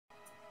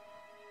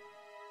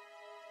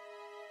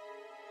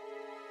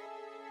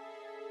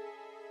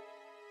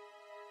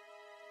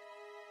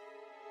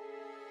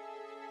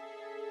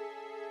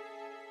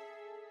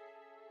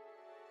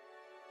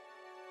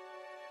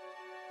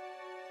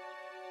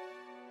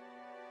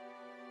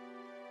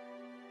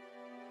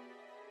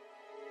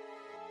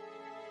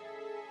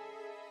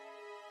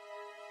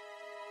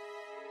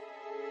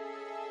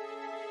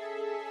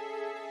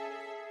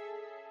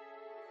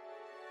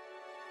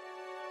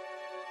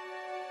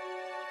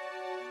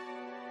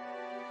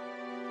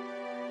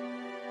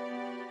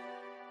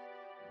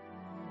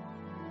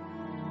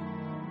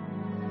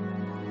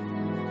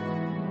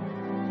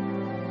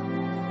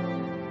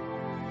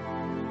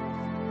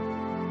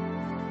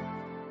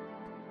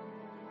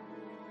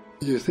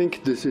You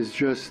think this is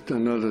just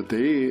another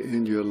day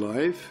in your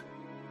life?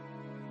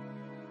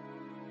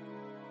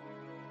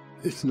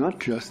 It's not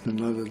just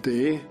another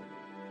day.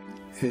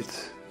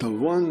 It's the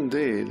one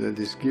day that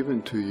is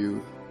given to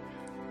you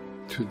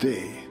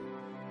today.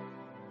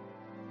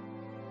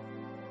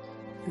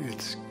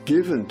 It's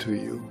given to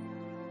you.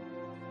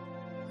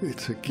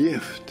 It's a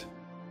gift.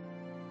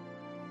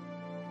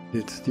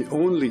 It's the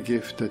only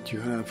gift that you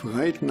have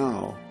right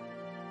now,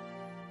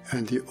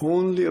 and the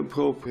only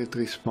appropriate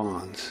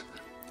response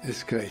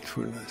is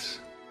gratefulness.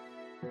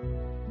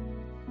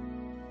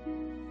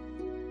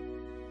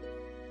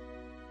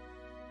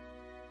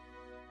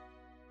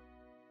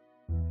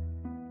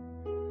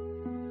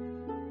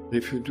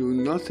 If you do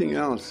nothing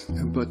else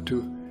but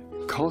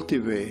to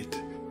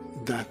cultivate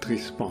that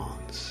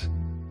response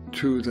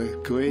to the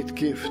great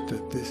gift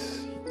that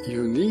this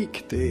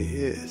unique day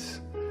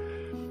is,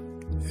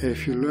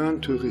 if you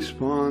learn to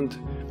respond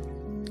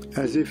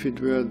as if it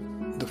were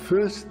the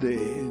first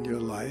day in your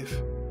life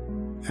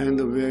and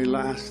the very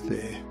last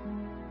day,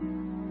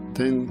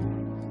 then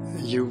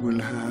you will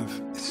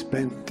have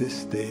spent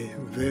this day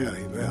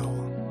very well.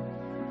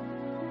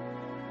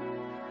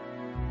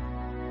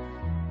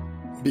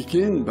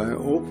 Begin by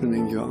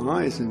opening your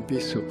eyes and be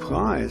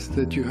surprised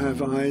that you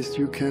have eyes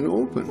you can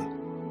open.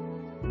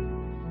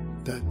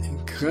 That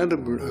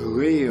incredible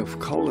array of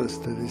colors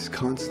that is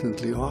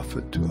constantly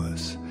offered to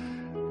us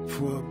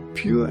for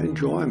pure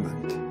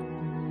enjoyment.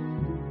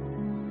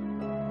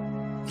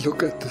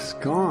 Look at the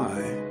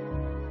sky.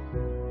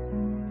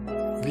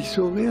 We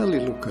so rarely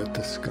look at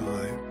the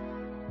sky.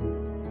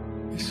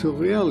 We so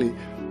rarely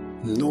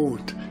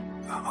note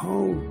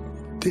how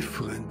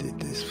different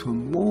it is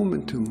from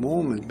moment to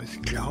moment with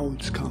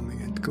clouds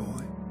coming and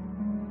going.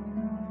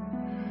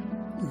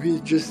 We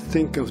just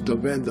think of the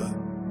weather,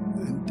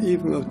 and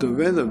even of the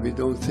weather we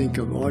don't think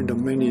of all the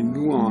many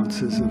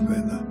nuances of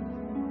weather.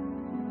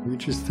 We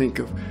just think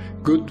of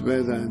good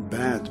weather and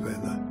bad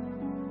weather.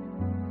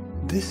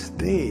 This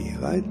day,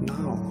 right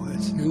now,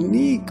 is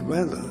unique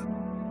weather.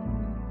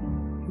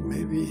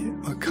 Maybe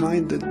a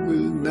kind that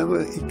will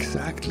never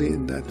exactly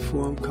in that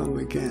form come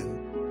again.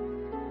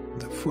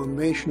 The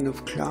formation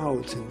of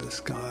clouds in the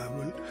sky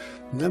will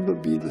never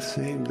be the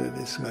same that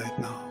is right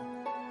now.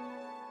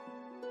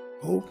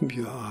 Open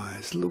your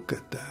eyes, look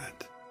at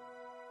that.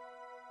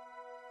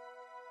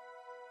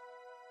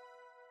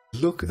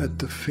 Look at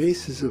the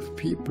faces of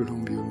people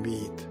whom you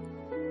meet.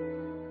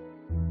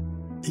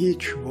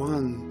 Each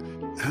one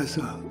has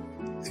an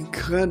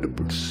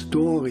incredible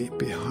story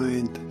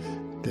behind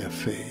their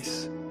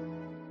face.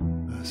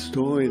 A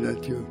story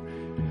that you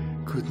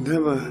could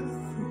never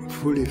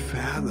fully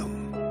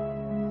fathom.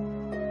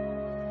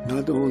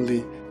 Not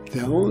only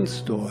their own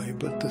story,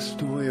 but the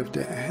story of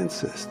their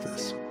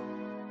ancestors.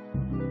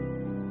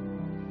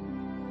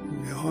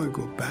 We all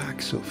go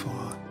back so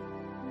far.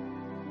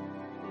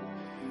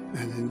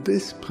 And in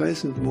this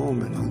present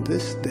moment, on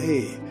this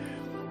day,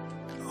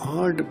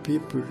 all the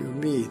people you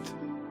meet,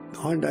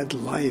 all that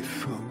life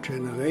from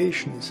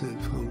generations and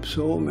from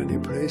so many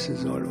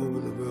places all over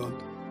the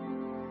world,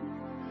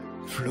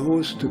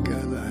 flows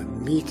together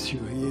and meets you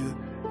here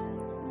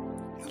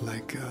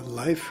like a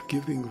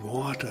life-giving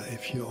water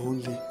if you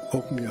only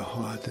open your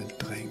heart and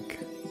drink.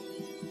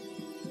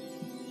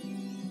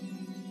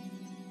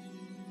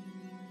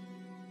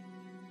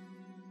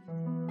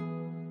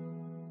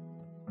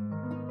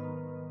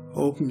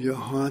 Open your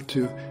heart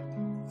to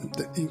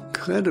the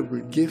incredible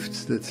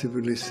gifts that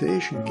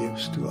civilization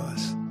gives to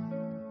us.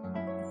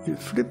 You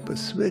flip a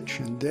switch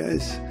and there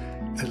is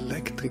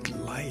electric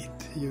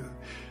light. You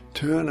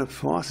turn a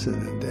faucet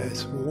and there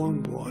is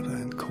warm water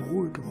and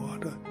cold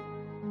water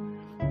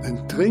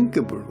and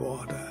drinkable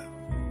water.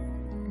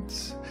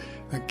 It's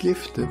a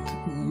gift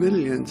that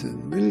millions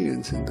and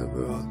millions in the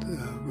world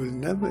will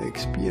never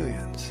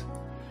experience.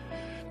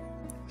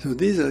 So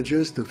these are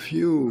just a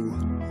few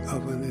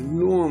of an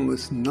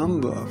enormous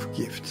number of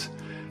gifts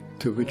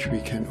to which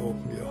we can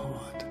open your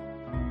heart.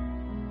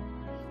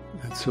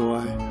 And so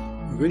I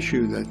wish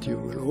you that you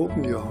will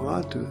open your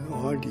heart to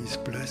all these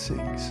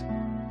blessings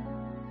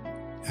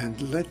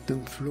and let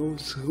them flow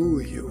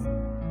through you,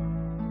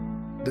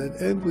 that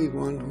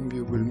everyone whom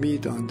you will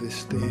meet on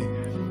this day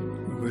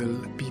will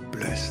be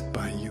blessed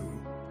by you.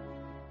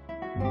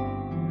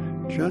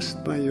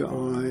 Just by your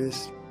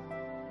eyes,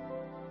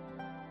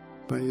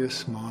 by your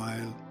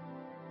smile,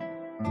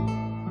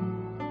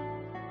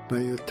 by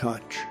your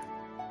touch,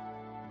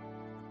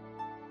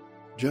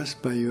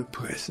 just by your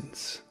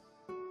presence.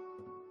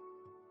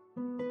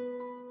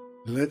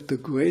 Let the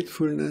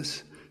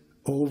gratefulness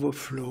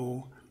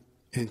overflow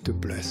into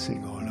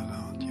blessing all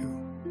around you.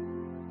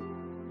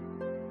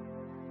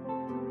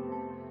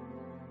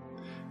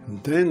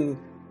 And then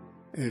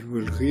it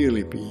will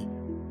really be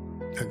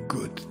a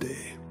good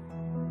day.